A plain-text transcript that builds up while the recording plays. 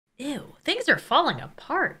Ew, things are falling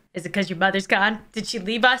apart. Is it because your mother's gone? Did she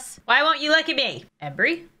leave us? Why won't you look at me?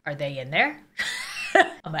 Embry, are they in there? I'm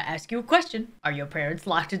gonna ask you a question. Are your parents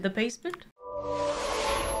locked in the basement?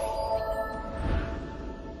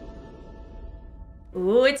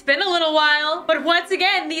 Ooh, it's been a little while, but once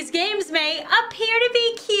again, these games may appear to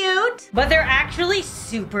be cute, but they're actually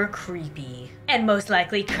super creepy and most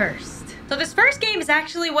likely cursed. So this first game is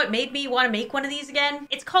actually what made me want to make one of these again.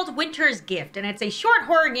 It's called Winter's Gift, and it's a short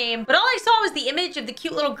horror game, but all I saw was the image of the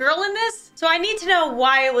cute little girl in this, so I need to know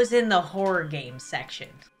why it was in the horror game section.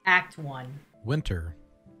 Act 1. Winter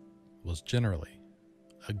was generally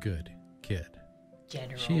a good kid.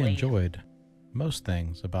 Generally. She enjoyed most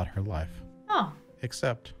things about her life. Oh.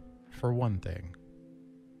 Except for one thing.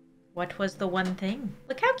 What was the one thing?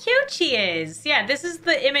 Look how cute she is. Yeah, this is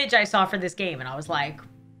the image I saw for this game, and I was like,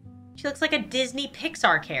 she looks like a Disney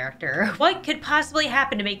Pixar character. What could possibly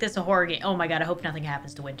happen to make this a horror game? Oh my god, I hope nothing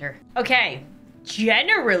happens to Winter. Okay,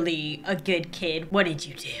 generally a good kid. What did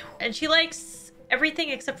you do? And she likes everything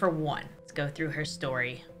except for one. Let's go through her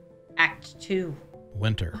story. Act 2.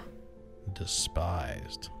 Winter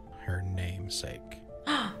despised her namesake.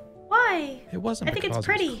 Why? It wasn't I think because it's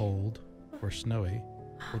pretty. It was cold or snowy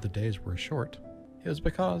or the days were short. It was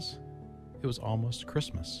because it was almost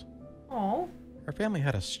Christmas. Oh. Our family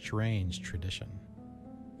had a strange tradition.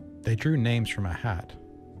 They drew names from a hat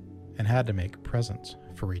and had to make presents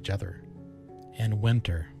for each other. In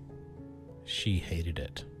winter, she hated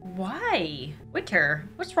it. Why? Winter,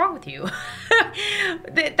 what's wrong with you?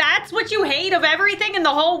 That's what you hate of everything in the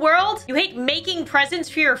whole world? You hate making presents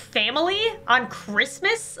for your family on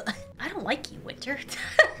Christmas? I don't like you, Winter.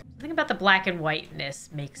 Something about the black and whiteness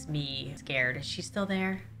makes me scared. Is she still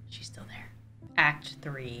there? She's still there. Act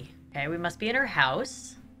 3. Okay, we must be in her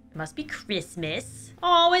house. It must be Christmas.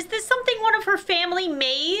 Oh, is this something one of her family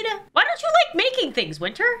made? Why don't you like making things,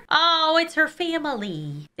 Winter? Oh, it's her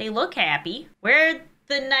family. They look happy. Where'd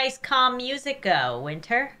the nice calm music go,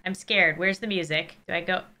 Winter? I'm scared. Where's the music? Do I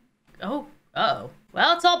go? Oh, uh-oh.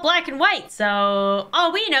 Well, it's all black and white, so...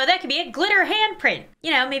 Oh, we know that could be a glitter handprint.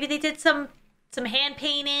 You know, maybe they did some hand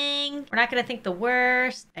painting. We're not gonna think the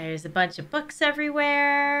worst. There's a bunch of books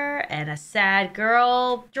everywhere and a sad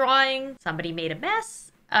girl drawing. Somebody made a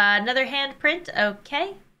mess. Another handprint.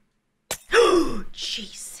 Okay.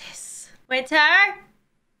 Jesus. Winter?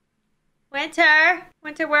 Winter?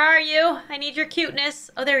 Winter, where are you? I need your cuteness.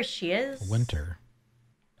 Oh, there she is. Winter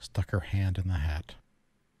stuck her hand in the hat.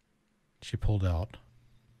 She pulled out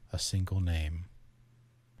a single name.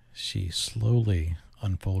 She slowly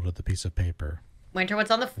unfolded the piece of paper. Winter,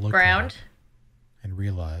 what's on the ground? And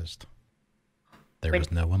realized there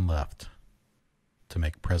was no one left to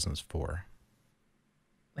make presents for.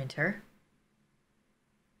 Winter?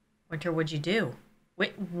 Winter, what'd you do?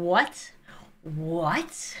 Wait, what?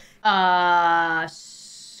 What?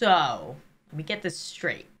 So, let me get this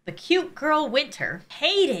straight. The cute girl Winter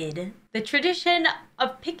hated the tradition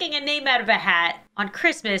of picking a name out of a hat on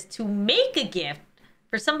Christmas to make a gift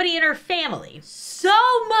for somebody in her family so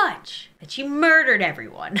much that she murdered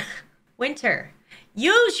everyone. Winter,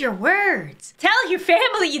 use your words. Tell your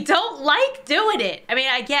family you don't like doing it. I mean,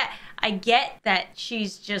 I get that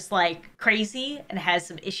she's just like crazy and has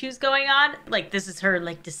some issues going on. Like this is her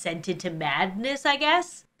like descent into madness, I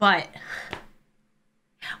guess. But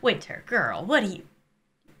Winter, girl,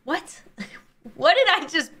 what? What did I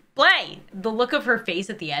just play? The look of her face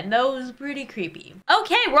at the end though was pretty creepy.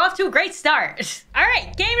 Okay, we're off to a great start. All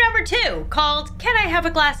right, game number 2 called Can I Have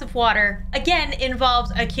a Glass of Water? Again,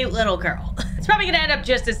 involves a cute little girl. It's probably gonna end up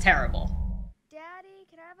just as terrible. Daddy,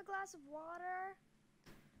 can I have a glass of water?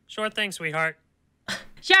 Sure thing, sweetheart.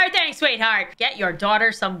 Sure thing, sweetheart. Get your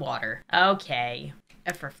daughter some water. Okay.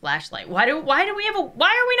 F for flashlight. Why are we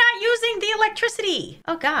not using the electricity?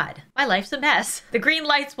 Oh God, my life's a mess. The green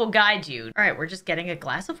lights will guide you. All right, we're just getting a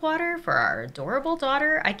glass of water for our adorable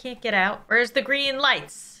daughter. I can't get out. Where's the green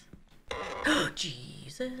lights?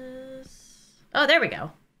 Jesus. Oh, there we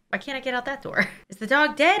go. Why can't I get out that door? Is the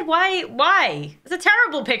dog dead? Why? It's a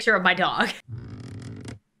terrible picture of my dog.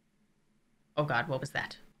 Oh God, what was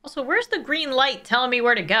that? Also, where's the green light telling me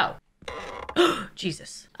where to go?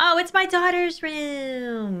 Jesus. Oh, it's my daughter's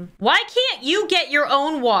room. Why can't you get your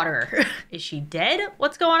own water? Is she dead?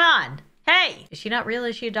 What's going on? Hey, is she not real?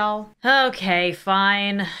 Is she a doll? Okay,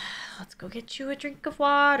 fine. Let's go get you a drink of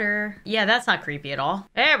water. Yeah, that's not creepy at all.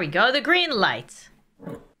 There we go, the green light.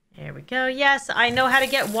 There we go. Yes, I know how to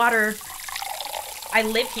get water. I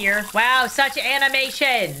live here. Wow, such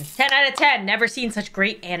animation. 10 out of 10. Never seen such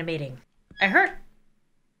great animating. I heard.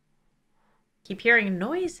 Keep hearing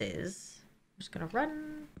noises. I'm just gonna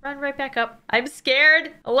run right back up. I'm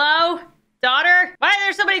scared. Hello? Daughter? Why are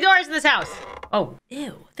there so many doors in this house? Oh,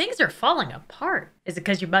 ew. Things are falling apart. Is it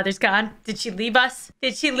because your mother's gone? Did she leave us?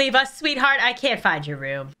 Did she leave us, sweetheart? I can't find your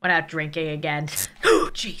room. Went out drinking again. Oh,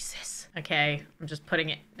 Jesus. Okay, I'm just putting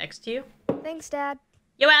it next to you. Thanks, Dad.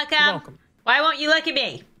 You're welcome. You're welcome. Why won't you look at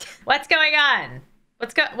me? What's going on?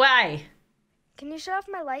 Why? Can you shut off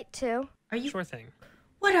my light, too? Are you? Sure thing.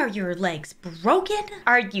 What, are your legs broken?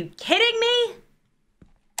 Are you kidding me?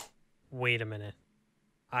 Wait a minute.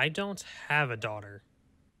 I don't have a daughter.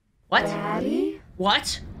 What? Daddy?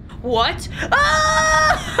 What? What?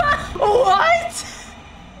 Ah! What?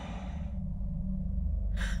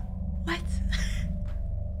 What?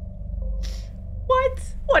 What?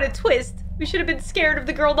 What a twist. We should have been scared of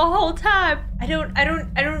the girl the whole time.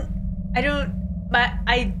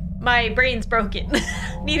 My brain's broken.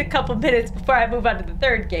 Need a couple minutes before I move on to the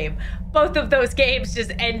third game. Both of those games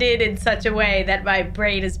just ended in such a way that my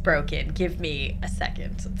brain is broken. Give me a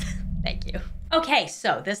second. Thank you. Okay,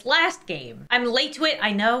 so this last game, I'm late to it,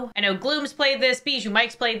 I know. I know Gloom's played this, Bijou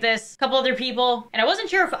Mike's played this, a couple other people, and I wasn't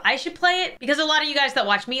sure if I should play it because a lot of you guys that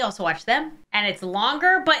watch me also watch them. And it's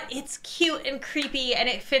longer, but it's cute and creepy and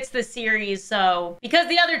it fits the series, so because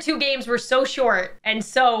the other two games were so short and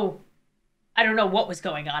so I don't know what was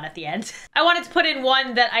going on at the end. I wanted to put in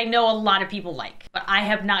one that I know a lot of people like, but I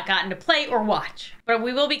have not gotten to play or watch. But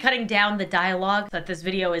we will be cutting down the dialogue so that this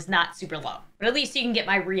video is not super long. But at least you can get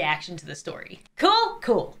my reaction to the story. Cool?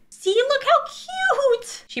 Cool. See, look how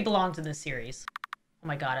cute! She belongs in this series. Oh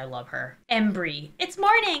my god, I love her. Embry. It's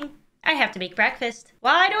morning. I have to make breakfast.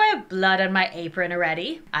 Why do I have blood on my apron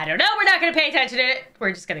already? I don't know. We're not going to pay attention to it.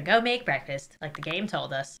 We're just going to go make breakfast like the game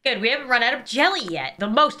told us. Good. We haven't run out of jelly yet. The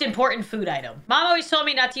most important food item. Mom always told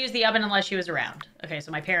me not to use the oven unless she was around. Okay,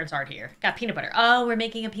 so my parents aren't here. Got peanut butter. Oh, we're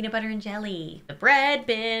making a peanut butter and jelly. The bread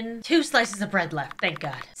bin. 2 slices of bread left. Thank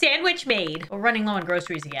God. Sandwich made. We're running low on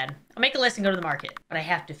groceries again. I'll make a list and go to the market. But I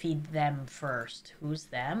have to feed them first. Who's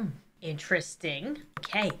them? Interesting.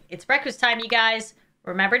 Okay, it's breakfast time, you guys.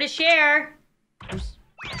 Remember to share.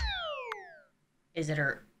 Is it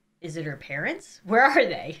her parents? Where are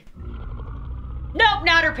they? Nope,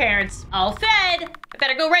 not her parents. All fed. I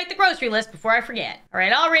better go write the grocery list before I forget. All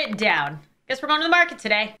right, all written down. Guess we're going to the market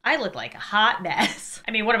today. I look like a hot mess.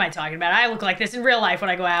 I mean, what am I talking about? I look like this in real life when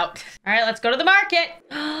I go out. All right, let's go to the market.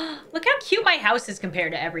 Look how cute my house is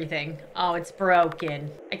compared to everything. Oh, it's broken.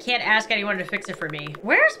 I can't ask anyone to fix it for me.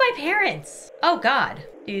 Where's my parents? Oh, God.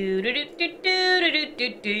 Going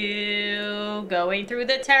through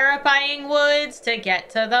the terrifying woods to get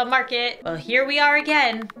to the market. Well, here we are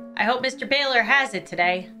again. I hope Mr. Baylor has it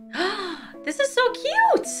today. This is so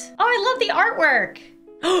cute. Oh, I love the artwork.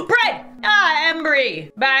 Bread! Ah,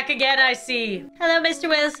 Embry. Back again, I see. Hello, Mr.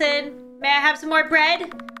 Wilson. May I have some more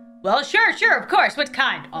bread? Well, sure, of course. What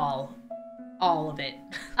kind? All of it.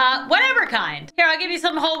 Whatever kind. Here, I'll give you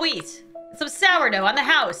some whole wheat. Some sourdough on the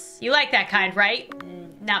house. You like that kind, right?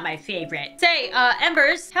 Not my favorite. Say,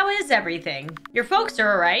 Embers, how is everything? Your folks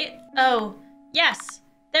are all right? Oh, yes.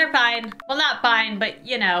 They're fine. Well, not fine, but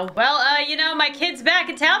you know. Well, you know, my kid's back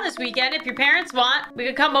in town this weekend. If your parents want, we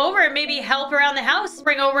could come over and maybe help around the house.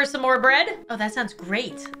 Bring over some more bread. Oh, that sounds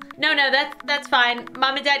great. No, that's fine.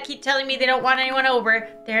 Mom and Dad keep telling me they don't want anyone over.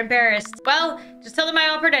 They're embarrassed. Well, just tell them I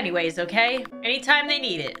offered anyways, okay? Anytime they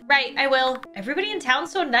need it. Right, I will. Everybody in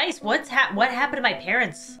town's so nice. What happened to my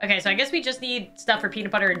parents? Okay, so I guess we just need stuff for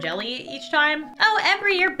peanut butter and jelly each time. Oh,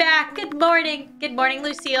 Embry, you're back. Good morning. Good morning,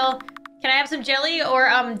 Lucille. Can I have some jelly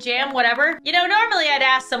or jam, whatever? You know, normally I'd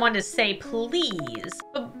ask someone to say please,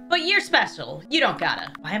 but you're special. You don't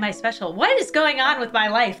gotta. Why am I special? What is going on with my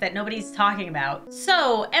life that nobody's talking about?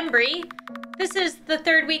 So, Embry, this is the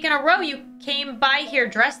 3rd week in a row you came by here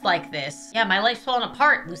dressed like this. Yeah, my life's falling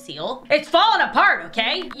apart, Lucille. It's falling apart,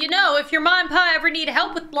 okay? You know, if your mom and pa ever need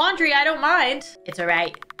help with laundry, I don't mind. It's all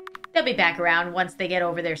right. They'll be back around once they get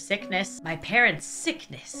over their sickness. My parents'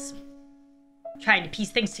 sickness. Trying to piece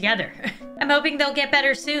things together. I'm hoping they'll get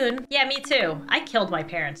better soon. Yeah, me too. I killed my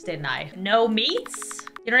parents, didn't I? No meats?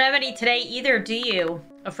 You don't have any today either, do you?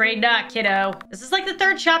 Afraid not, kiddo. This is like the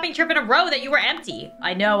 3rd shopping trip in a row that you were empty.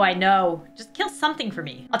 I know. Just kill something for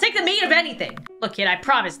me. I'll take the meat of anything. Look, kid, I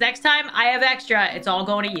promise next time I have extra, it's all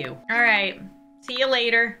going to you. All right. See you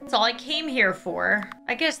later. That's all I came here for.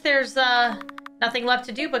 I guess there's, nothing left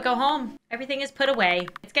to do but go home. Everything is put away.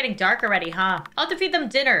 It's getting dark already, huh? I'll have to feed them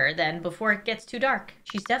dinner then before it gets too dark.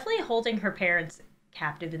 She's definitely holding her parents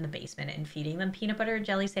captive in the basement and feeding them peanut butter and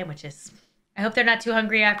jelly sandwiches. I hope they're not too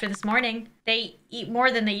hungry after this morning. They eat more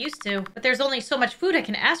than they used to, but there's only so much food I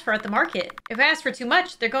can ask for at the market. If I ask for too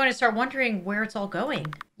much, they're going to start wondering where it's all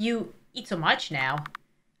going. You eat so much now.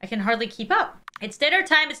 I can hardly keep up. It's dinner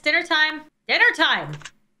time. It's dinner time. Dinner time!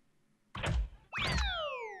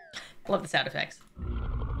 Love the sound effects.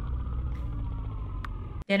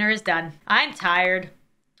 Dinner is done. I'm tired.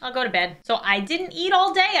 I'll go to bed. So I didn't eat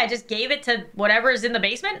all day. I just gave it to whatever is in the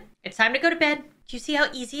basement. It's time to go to bed. Do you see how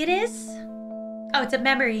easy it is? Oh, it's a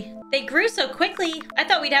memory. They grew so quickly. I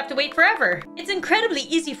thought we'd have to wait forever. It's incredibly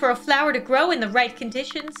easy for a flower to grow in the right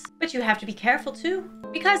conditions, but you have to be careful too.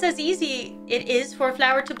 Because as easy it is for a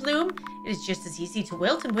flower to bloom, it is just as easy to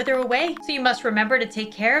wilt and wither away. So you must remember to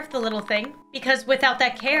take care of the little thing, because without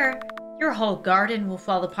that care, your whole garden will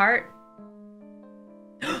fall apart.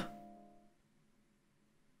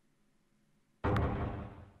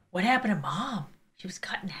 What happened to Mom? She was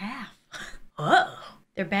cut in half. Oh.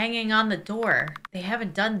 They're banging on the door. They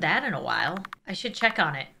haven't done that in a while. I should check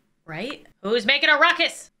on it, right? Who's making a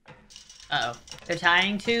ruckus? Uh-oh. They're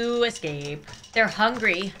trying to escape. They're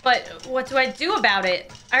hungry. But what do I do about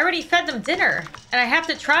it? I already fed them dinner, and I have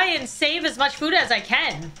to try and save as much food as I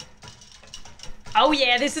can. Oh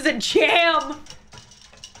yeah, this is a jam!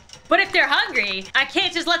 But if they're hungry, I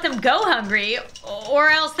can't just let them go hungry, or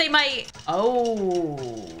else they might... Oh,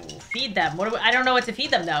 feed them. I don't know what to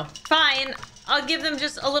feed them, though. Fine. I'll give them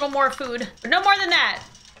just a little more food. But no more than that.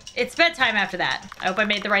 It's bedtime after that. I hope I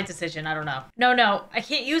made the right decision. I don't know. No. I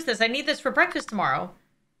can't use this. I need this for breakfast tomorrow.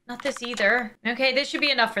 Not this either. Okay, this should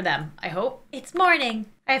be enough for them. I hope. It's morning.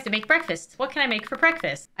 I have to make breakfast. What can I make for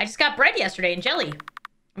breakfast? I just got bread yesterday and jelly.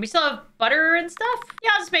 And we still have butter and stuff?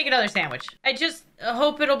 Yeah, I'll just make another sandwich. I just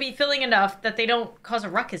hope it'll be filling enough that they don't cause a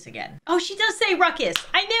ruckus again. Oh, she does say ruckus.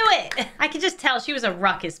 I knew it. I could just tell she was a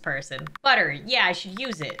ruckus person. Butter. Yeah, I should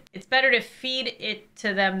use it. It's better to feed it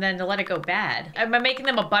to them than to let it go bad. Am I making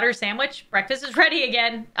them a butter sandwich? Breakfast is ready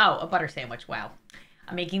again. Oh, a butter sandwich. Wow.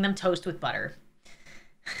 I'm making them toast with butter.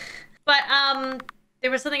 But, there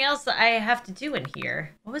was something else I have to do in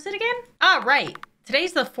here. What was it again? Oh, right.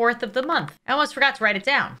 Today's the 4th of the month. I almost forgot to write it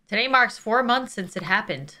down. Today marks 4 months since it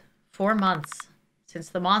happened. 4 months since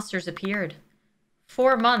the monsters appeared.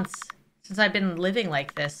 4 months since I've been living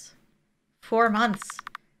like this. 4 months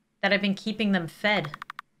that I've been keeping them fed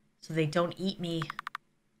so they don't eat me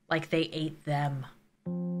like they ate them.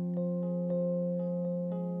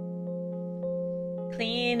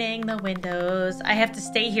 Cleaning the windows. I have to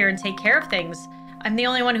stay here and take care of things. I'm the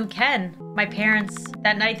only one who can. My parents,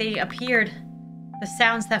 that night they appeared. The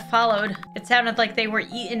sounds that followed, it sounded like they were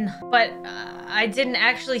eaten, but I didn't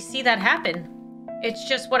actually see that happen. It's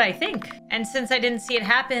just what I think. And since I didn't see it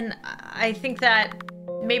happen, I think that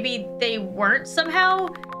maybe they weren't somehow.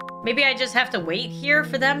 Maybe I just have to wait here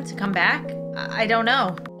for them to come back. I don't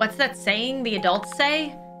know. What's that saying the adults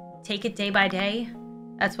say? Take it day by day.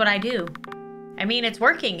 That's what I do. I mean, it's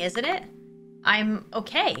working, isn't it? I'm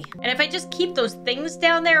okay. And if I just keep those things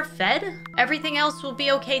down there fed, everything else will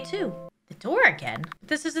be okay too. The door again?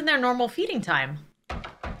 This isn't their normal feeding time.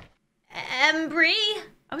 Embry?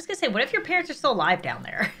 I was gonna say, what if your parents are still alive down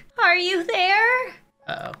there? Are you there?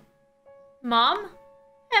 Uh-oh. Mom?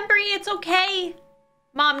 Embry, it's okay.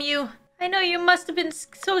 Mom, I know you must have been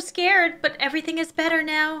so scared, but everything is better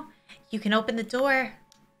now. You can open the door.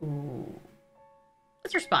 Ooh.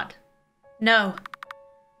 Let's respond. No.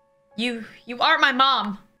 You aren't my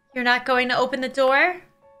mom. You're not going to open the door?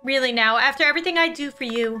 Really now, after everything I do for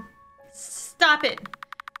you? Stop it.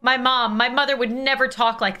 My mother would never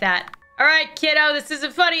talk like that. All right, kiddo, this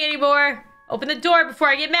isn't funny anymore. Open the door before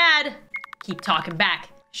I get mad. Keep talking back.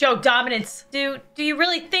 Show dominance. Do you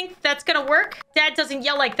really think that's gonna work? Dad doesn't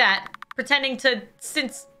yell like that. Pretending to,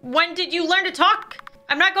 since when did you learn to talk?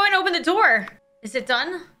 I'm not going to open the door. Is it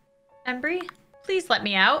done? Embry, please let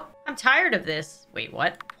me out. I'm tired of this. Wait,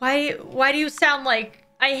 what? Why do you sound like,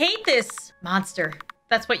 I hate this. Monster.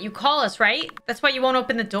 That's what you call us, right? That's why you won't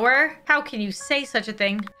open the door? How can you say such a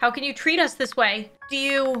thing? How can you treat us this way? Do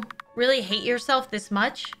you really hate yourself this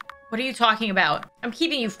much? What are you talking about? I'm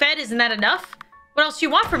keeping you fed, isn't that enough? What else do you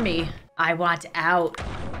want from me? I want out.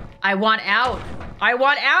 I want out. I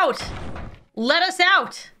want out. Let us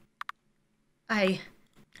out. I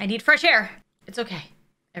need fresh air. It's okay.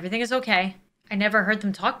 Everything is okay. I never heard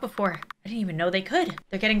them talk before. I didn't even know they could.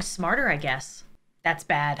 They're getting smarter, I guess. That's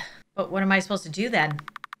bad. But what am I supposed to do then?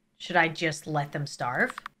 Should I just let them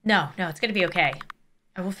starve? No, it's gonna be okay.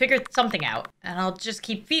 I will figure something out, and I'll just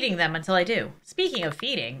keep feeding them until I do. Speaking of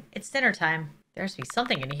feeding, it's dinner time. There has to be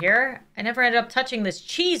something in here. I never ended up touching this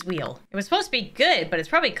cheese wheel. It was supposed to be good, but it's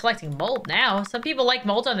probably collecting mold now. Some people like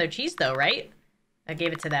mold on their cheese though, right? I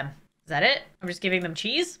gave it to them. Is that it? I'm just giving them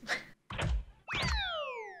cheese?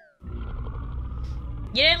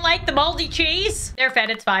 You didn't like the moldy cheese? They're fed,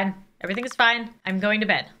 it's fine. Everything is fine. I'm going to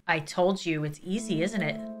bed. I told you, it's easy, isn't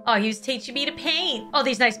it? Oh, he was teaching me to paint. All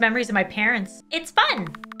these nice memories of my parents. It's fun.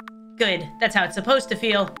 Good. That's how it's supposed to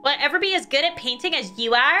feel. Will I ever be as good at painting as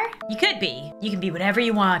you are? You could be. You can be whatever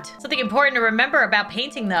you want. Something important to remember about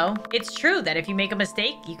painting, though. It's true that if you make a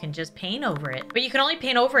mistake, you can just paint over it. But you can only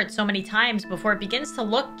paint over it so many times before it begins to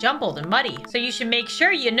look jumbled and muddy. So you should make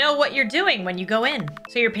sure you know what you're doing when you go in,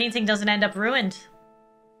 so your painting doesn't end up ruined.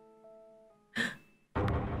 I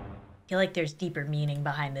feel like there's deeper meaning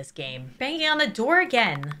behind this game. Banging on the door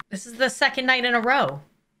again. This is the second night in a row.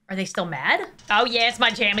 Are they still mad? Oh yeah, it's my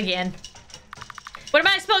jam again. What am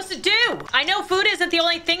I supposed to do? I know food isn't the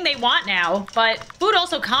only thing they want now, but food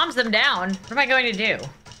also calms them down. What am I going to do?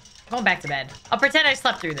 I'm going back to bed. I'll pretend I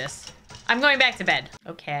slept through this. I'm going back to bed.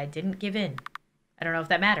 Okay, I didn't give in. I don't know if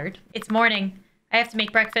that mattered. It's morning. I have to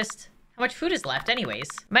make breakfast. How much food is left anyways?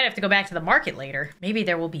 I might have to go back to the market later. Maybe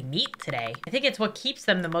there will be meat today. I think it's what keeps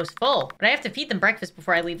them the most full, but I have to feed them breakfast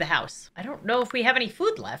before I leave the house. I don't know if we have any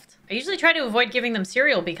food left. I usually try to avoid giving them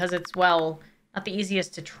cereal because it's, well, not the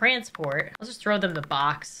easiest to transport. I'll just throw them the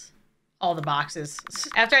box. All the boxes.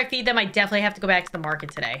 After I feed them, I definitely have to go back to the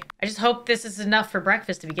market today. I just hope this is enough for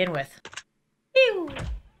breakfast to begin with. Ew.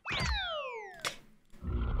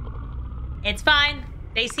 It's fine.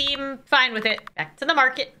 They seem fine with it. Back to the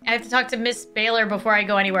market. I have to talk to Miss Baylor before I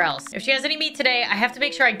go anywhere else. If she has any meat today, I have to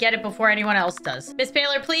make sure I get it before anyone else does. Miss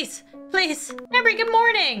Baylor, please. Please. Embry, good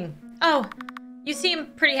morning. Oh, you seem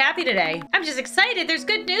pretty happy today. I'm just excited. There's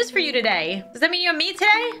good news for you today. Does that mean you have meat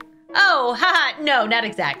today? Oh, haha, no, not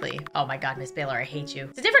exactly. Oh my God, Miss Baylor, I hate you.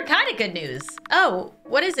 It's a different kind of good news. Oh,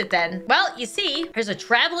 what is it then? Well, you see, there's a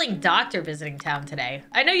traveling doctor visiting town today.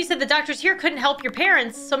 I know you said the doctors here couldn't help your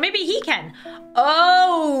parents, so maybe he can.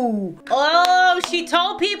 Oh, she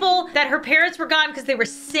told people that her parents were gone because they were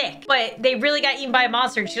sick, but they really got eaten by a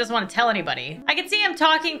monster and she doesn't want to tell anybody. I can see him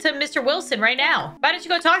talking to Mr. Wilson right now. Why don't you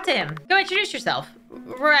go talk to him? Go introduce yourself.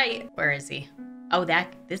 Right, where is he? Oh,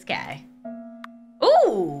 this guy.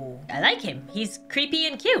 Ooh, I like him. He's creepy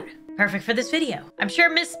and cute. Perfect for this video. I'm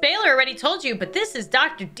sure Miss Baylor already told you, but this is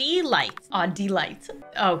Dr. D-Light on D-Light.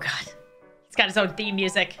 Oh God, he's got his own theme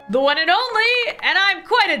music. The one and only, and I'm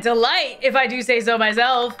quite a delight if I do say so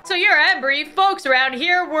myself. So you're Embry. Folks around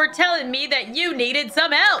here were telling me that you needed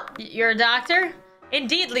some help. You're a doctor?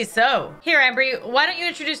 Indeedly so. Here, Embry, why don't you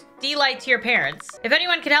introduce D-Light to your parents? If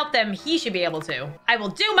anyone can help them, he should be able to. I will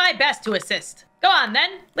do my best to assist. Go on,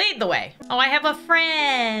 then. Lead the way. Oh, I have a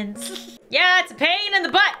friend. Yeah, it's a pain in the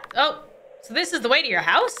butt. Oh, so this is the way to your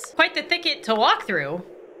house? Quite the thicket to walk through.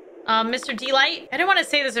 Mr. D-Light, I don't want to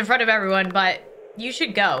say this in front of everyone, but you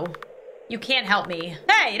should go. You can't help me.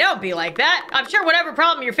 Hey, don't be like that. I'm sure whatever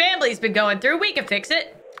problem your family's been going through, we can fix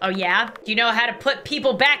it. Oh, yeah? Do you know how to put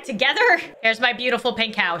people back together? Here's my beautiful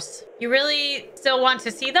pink house. You really still want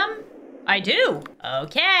to see them? I do.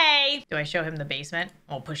 Okay. Do I show him the basement?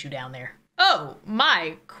 I'll push you down there. Oh,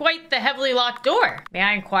 my, quite the heavily locked door. May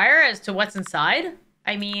I inquire as to what's inside?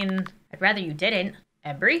 I mean, I'd rather you didn't.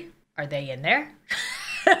 Embry, are they in there?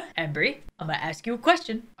 Embry, I'm gonna ask you a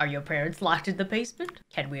question. Are your parents locked in the basement?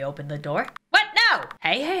 Can we open the door? What? No!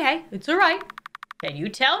 Hey, it's all right. Can you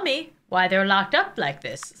tell me why they're locked up like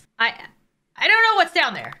this? I don't know what's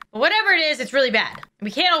down there. But whatever it is, it's really bad. We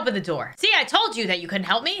can't open the door. See, I told you that you couldn't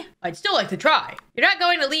help me. I'd still like to try. You're not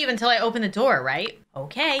going to leave until I open the door, right?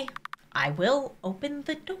 Okay. I will open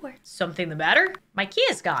the door. Something the matter? My key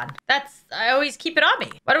is gone. I always keep it on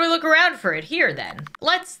me. Why don't we look around for it here then?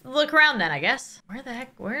 Let's look around then, I guess.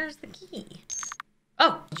 Where's the key?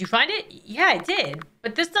 Oh, did you find it? Yeah, I did.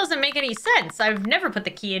 But this doesn't make any sense. I've never put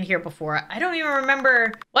the key in here before. I don't even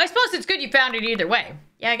remember. Well, I suppose it's good you found it either way.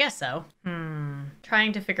 Yeah, I guess so.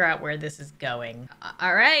 Trying to figure out where this is going.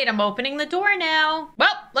 All right, I'm opening the door now.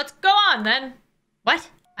 Well, let's go on then. What?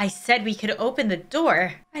 I said we could open the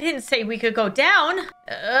door. I didn't say we could go down.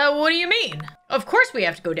 What do you mean? Of course we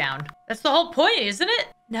have to go down. That's the whole point, isn't it?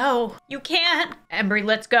 No, you can't. Embry,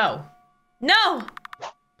 let's go. No!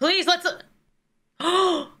 Please, let's...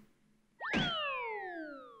 Uh-oh.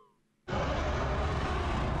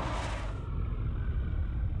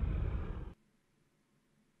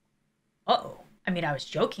 I mean, I was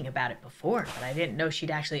joking about it before, but I didn't know she'd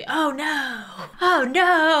actually... Oh, no! Oh,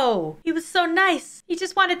 no! He was so nice. He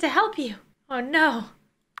just wanted to help you. Oh, no.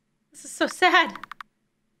 This is so sad.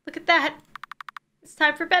 Look at that. It's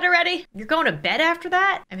time for bed already. You're going to bed after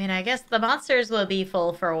that? I mean, I guess the monsters will be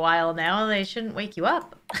full for a while now. They shouldn't wake you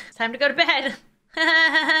up. It's time to go to bed.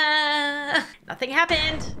 Nothing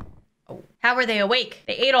happened. Oh, how were they awake?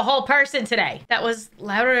 They ate a whole person today. That was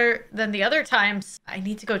louder than the other times. I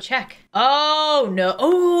need to go check. Oh, no.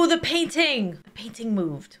 Oh, the painting. The painting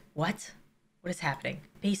moved. What? What is happening?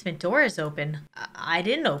 Basement door is open. I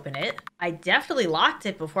didn't open it. I definitely locked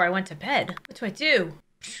it before I went to bed. What do I do?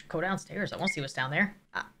 Go downstairs. I won't see what's down there.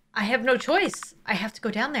 I have no choice. I have to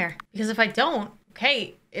go down there. Because if I don't,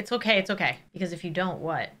 okay, it's okay, it's okay. Because if you don't,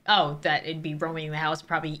 what? Oh, that it'd be roaming the house and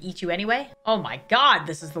probably eat you anyway? Oh my god,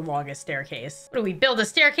 this is the longest staircase. What, do we build a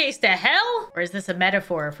staircase to hell? Or is this a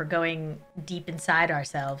metaphor for going deep inside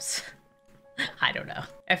ourselves? I don't know.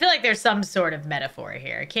 I feel like there's some sort of metaphor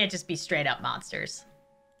here. It can't just be straight up monsters.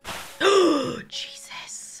 Oh,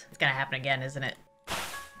 Jesus. It's gonna happen again, isn't it?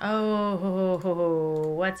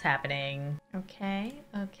 Oh, what's happening? Okay,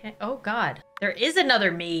 okay. Oh, God. There is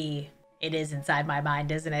another me. It is inside my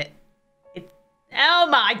mind, isn't it? Oh,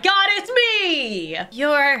 my God, it's me!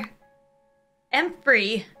 You're...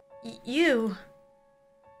 Embry. You...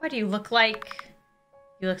 What do you look like?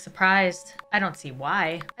 You look surprised. I don't see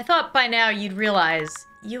why. I thought by now you'd realize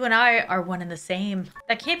you and I are one and the same.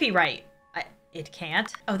 That can't be right. It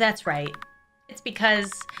can't. Oh, that's right. It's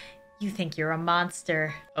because... you think you're a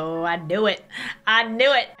monster. Oh, I knew it. I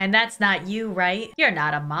knew it. And that's not you, right? You're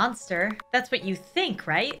not a monster. That's what you think,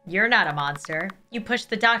 right? You're not a monster. You pushed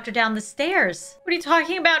the doctor down the stairs. What are you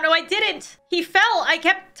talking about? No, I didn't. He fell. I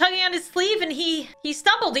kept tugging on his sleeve and he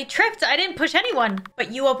stumbled. He tripped. I didn't push anyone.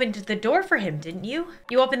 But you opened the door for him, didn't you?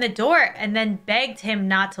 You opened the door and then begged him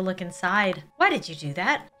not to look inside. Why did you do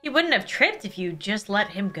that? He wouldn't have tripped if you just let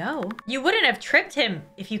him go. You wouldn't have tripped him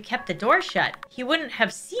if you kept the door shut. He wouldn't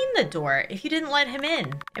have seen the door if you didn't let him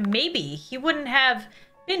in. And maybe he wouldn't have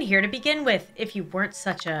been here to begin with if you weren't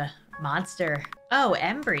such a monster. Oh,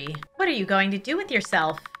 Embry, what are you going to do with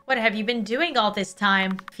yourself? What have you been doing all this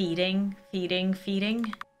time? Feeding, feeding,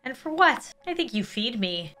 feeding. And for what? I think you feed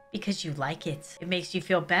me because you like it. It makes you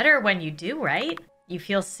feel better when you do, right? You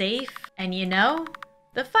feel safe. And you know,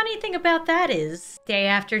 the funny thing about that is, day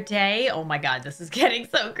after day, oh my god, this is getting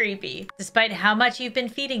so creepy. Despite how much you've been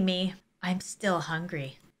feeding me, I'm still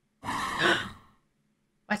hungry.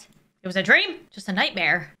 What? It was a dream? Just a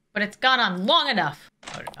nightmare. But it's gone on long enough.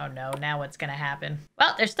 Oh no, now what's gonna happen?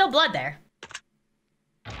 Well, there's still blood there.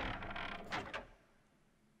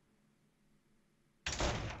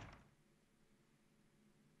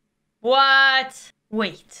 What?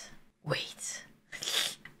 Wait.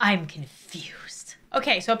 I'm confused.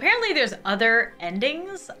 Okay, so apparently there's other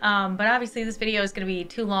endings, but obviously this video is going to be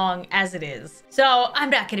too long as it is. So I'm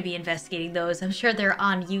not going to be investigating those. I'm sure they're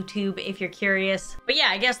on YouTube if you're curious. But yeah,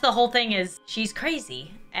 I guess the whole thing is she's crazy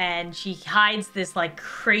and she hides this like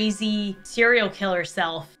crazy serial killer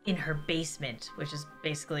self in her basement, which is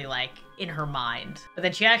basically like in her mind. But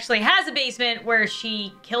then she actually has a basement where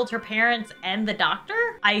she killed her parents and the doctor.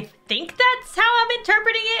 I think that's how I'm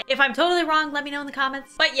interpreting it. If I'm totally wrong, let me know in the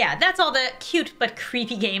comments. But yeah, that's all the cute but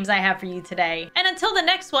creepy games I have for you today. And until the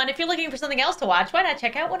next one, if you're looking for something else to watch, why not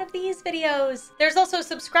check out one of these videos? There's also a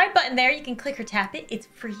subscribe button there. You can click or tap it. It's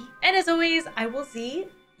free. And as always, I will see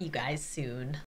you guys soon.